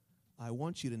 I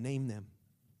want you to name them.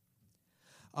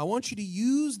 I want you to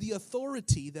use the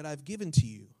authority that I've given to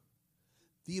you.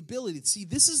 The ability. See,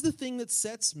 this is the thing that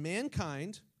sets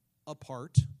mankind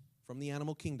apart from the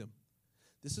animal kingdom.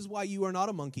 This is why you are not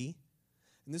a monkey.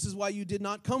 And this is why you did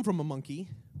not come from a monkey.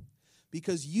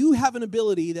 Because you have an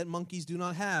ability that monkeys do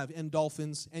not have, and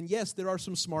dolphins. And yes, there are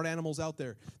some smart animals out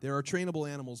there. There are trainable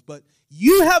animals. But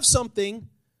you have something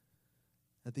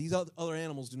that these other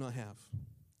animals do not have.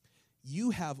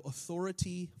 You have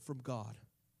authority from God.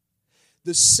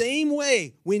 The same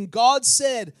way when God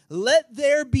said, "Let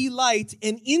there be light,"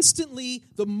 and instantly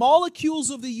the molecules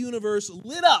of the universe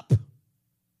lit up,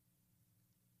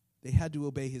 they had to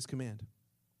obey his command.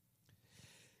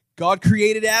 God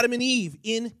created Adam and Eve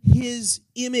in his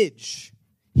image.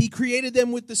 He created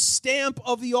them with the stamp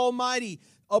of the Almighty,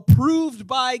 approved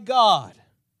by God.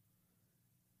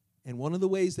 And one of the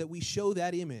ways that we show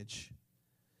that image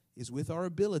is with our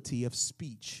ability of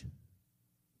speech,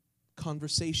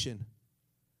 conversation,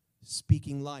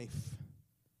 speaking life.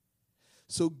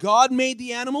 So God made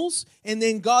the animals, and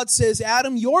then God says,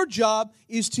 Adam, your job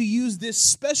is to use this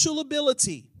special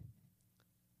ability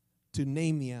to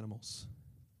name the animals.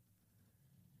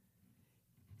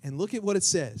 And look at what it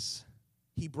says.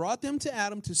 He brought them to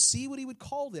Adam to see what he would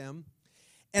call them,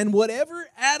 and whatever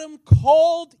Adam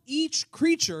called each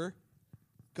creature,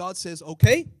 God says,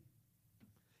 okay,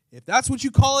 if that's what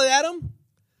you call it, Adam,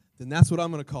 then that's what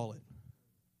I'm going to call it.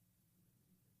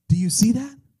 Do you see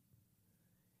that?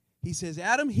 He says,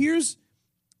 Adam, here's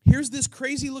this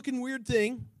crazy looking weird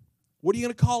thing. What are you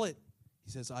going to call it?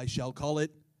 He says, I shall call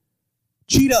it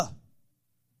cheetah.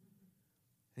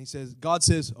 And he says, God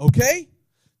says, okay,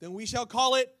 then we shall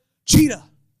call it cheetah.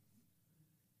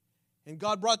 And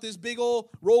God brought this big old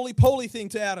roly-poly thing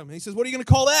to Adam. And he says, what are you going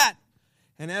to call that?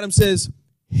 And Adam says,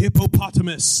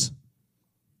 hippopotamus.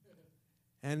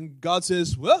 And God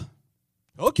says, well,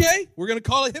 okay, we're going to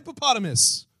call it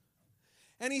hippopotamus.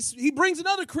 And he brings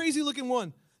another crazy-looking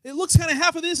one. It looks kind of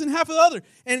half of this and half of the other.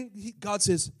 And God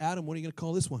says, Adam, what are you going to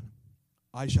call this one?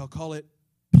 I shall call it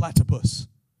platypus.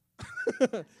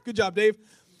 Good job, Dave.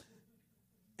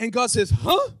 And God says,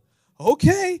 huh?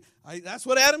 Okay, that's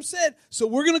what Adam said. So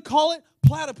we're going to call it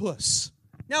platypus.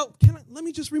 Now, let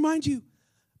me just remind you,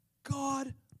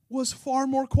 God was far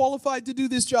more qualified to do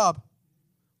this job.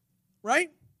 Right?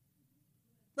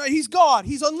 Right? He's God.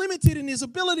 He's unlimited in his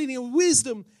ability and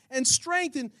wisdom and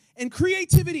strength and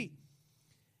creativity.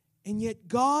 And yet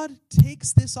God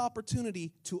takes this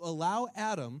opportunity to allow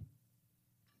Adam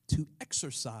to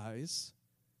exercise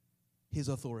his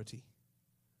authority.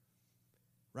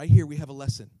 Right here we have a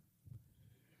lesson.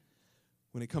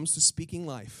 When it comes to speaking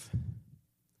life,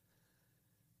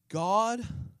 God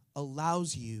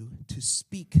allows you to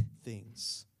speak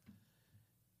things,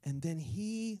 and then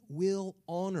he will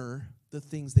honor the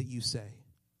things that you say.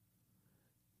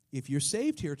 If you're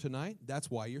saved here tonight, that's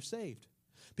why you're saved.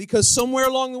 Because somewhere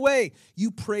along the way,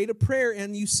 you prayed a prayer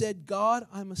and you said, God,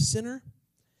 I'm a sinner,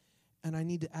 and I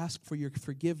need to ask for your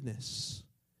forgiveness.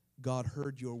 God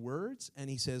heard your words, and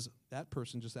he says, that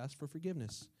person just asked for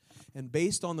forgiveness. And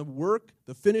based on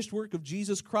the finished work of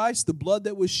Jesus Christ, the blood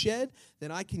that was shed, then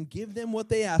I can give them what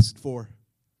they asked for.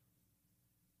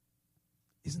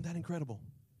 Isn't that incredible?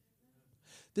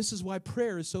 This is why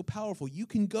prayer is so powerful. You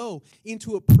can go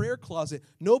into a prayer closet.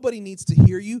 Nobody needs to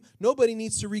hear you. Nobody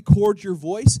needs to record your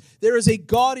voice. There is a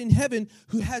God in heaven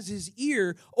who has his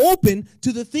ear open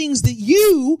to the things that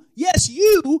you, yes,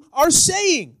 you, are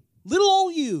saying. Little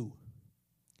old you.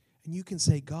 And you can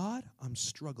say, God, I'm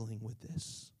struggling with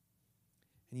this.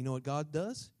 And you know what God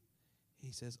does?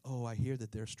 He says, oh, I hear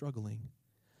that they're struggling.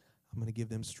 I'm going to give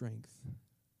them strength.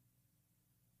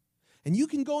 And you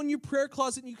can go in your prayer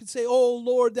closet and you can say, oh,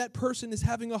 Lord, that person is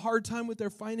having a hard time with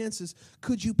their finances.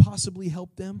 Could you possibly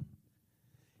help them?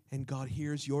 And God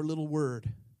hears your little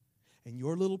word and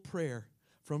your little prayer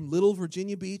from little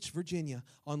Virginia Beach, Virginia,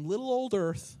 on little old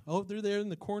earth, over there in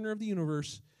the corner of the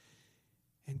universe.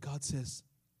 And God says,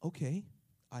 okay,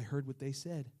 I heard what they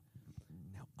said.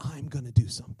 Now I'm going to do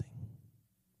something.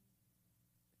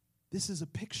 This is a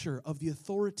picture of the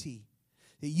authority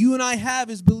that you and I have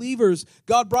as believers.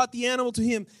 God brought the animal to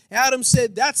him. Adam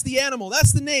said, that's the animal,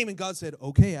 that's the name. And God said,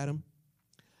 okay, Adam,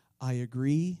 I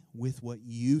agree with what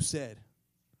you said.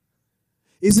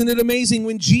 Isn't it amazing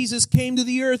when Jesus came to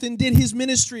the earth and did his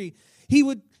ministry,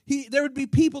 there would be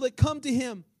people that come to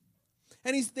him.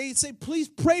 And they'd say, please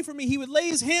pray for me. He would lay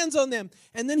his hands on them.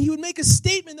 And then he would make a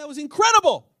statement that was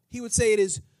incredible. He would say, it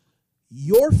is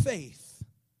your faith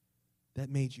that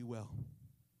made you well.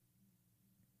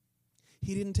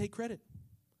 He didn't take credit.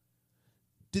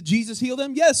 Did Jesus heal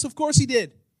them? Yes, of course he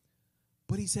did.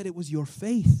 But he said it was your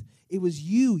faith. It was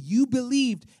you. You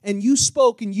believed and you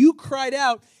spoke and you cried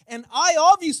out. And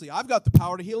I've got the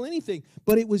power to heal anything.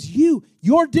 But it was you.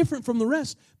 You're different from the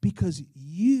rest because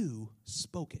you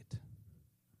spoke it.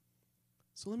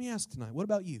 So let me ask tonight, what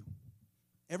about you?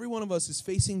 Every one of us is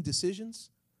facing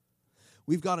decisions.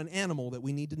 We've got an animal that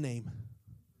we need to name.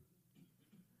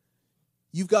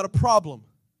 You've got a problem.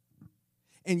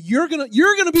 And you're gonna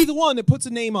be the one that puts a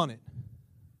name on it.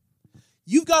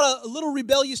 You've got a little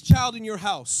rebellious child in your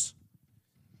house,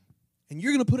 and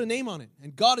you're going to put a name on it,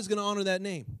 and God is going to honor that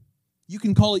name. You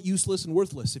can call it useless and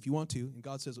worthless if you want to, and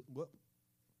God says, well,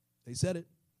 they said it.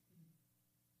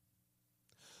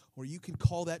 Or you can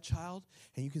call that child,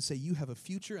 and you can say, you have a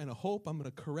future and a hope. I'm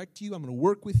going to correct you. I'm going to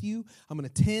work with you. I'm going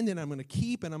to tend, and I'm going to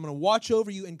keep, and I'm going to watch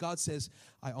over you. And God says,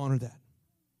 I honor that.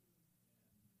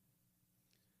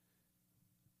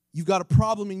 You've got a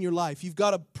problem in your life. You've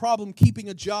got a problem keeping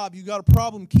a job. You've got a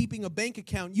problem keeping a bank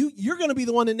account. You're going to be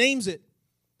the one that names it.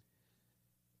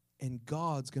 And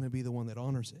God's going to be the one that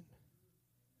honors it.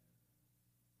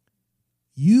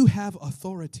 You have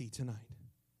authority tonight.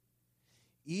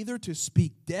 Either to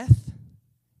speak death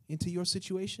into your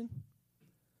situation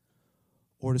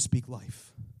or to speak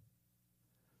life.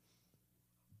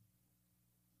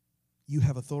 You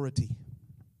have authority.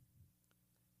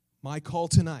 My call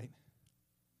tonight,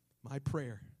 my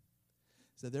prayer,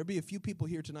 is that there be a few people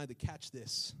here tonight that catch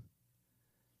this.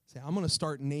 Say, I'm going to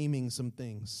start naming some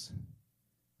things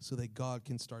so that God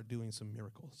can start doing some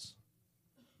miracles.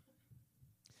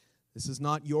 This is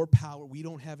not your power. We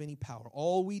don't have any power.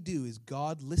 All we do is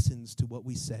God listens to what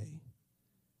we say,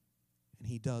 and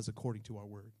He does according to our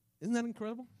word. Isn't that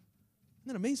incredible?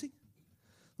 Isn't that amazing?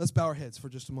 Let's bow our heads for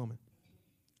just a moment.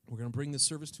 We're going to bring this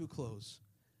service to a close.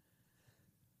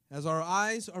 As our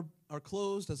eyes are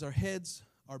closed, as our heads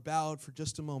are bowed for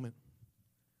just a moment,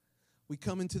 we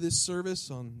come into this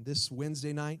service on this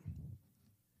Wednesday night.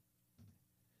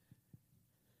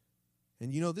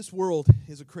 And you know, this world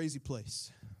is a crazy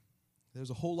place. There's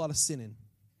a whole lot of sinning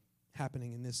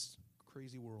happening in this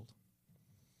crazy world.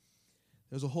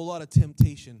 There's a whole lot of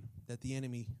temptation that the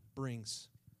enemy brings.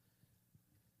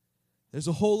 There's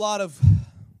a whole lot of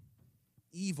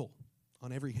evil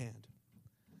on every hand.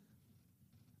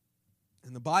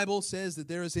 And the Bible says that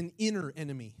there is an inner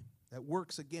enemy that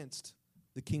works against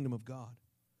the kingdom of God.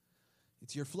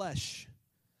 It's your flesh,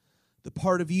 the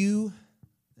part of you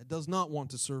that does not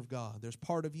want to serve God. There's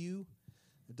part of you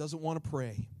that doesn't want to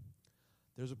pray.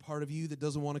 There's a part of you that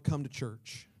doesn't want to come to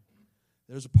church.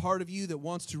 There's a part of you that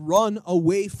wants to run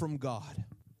away from God.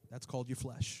 That's called your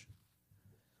flesh.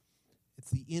 It's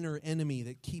the inner enemy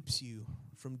that keeps you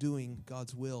from doing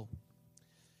God's will.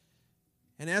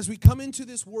 And as we come into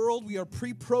this world, we are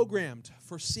pre-programmed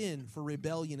for sin, for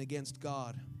rebellion against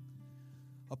God.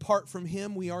 Apart from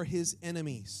Him, we are His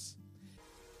enemies.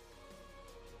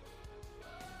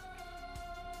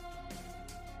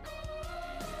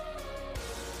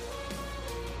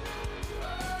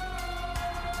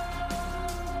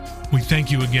 We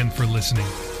thank you again for listening.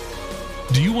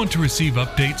 Do you want to receive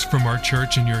updates from our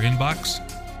church in your inbox?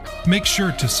 Make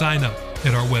sure to sign up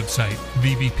at our website,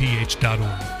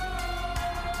 vbph.org.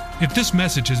 If this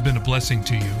message has been a blessing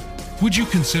to you, would you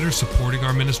consider supporting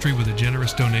our ministry with a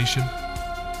generous donation?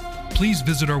 Please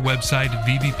visit our website at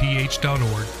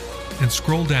vbph.org and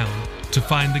scroll down to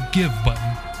find the Give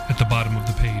button at the bottom of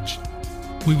the page.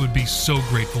 We would be so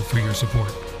grateful for your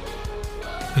support.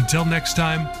 Until next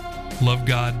time, love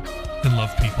God and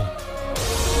love people.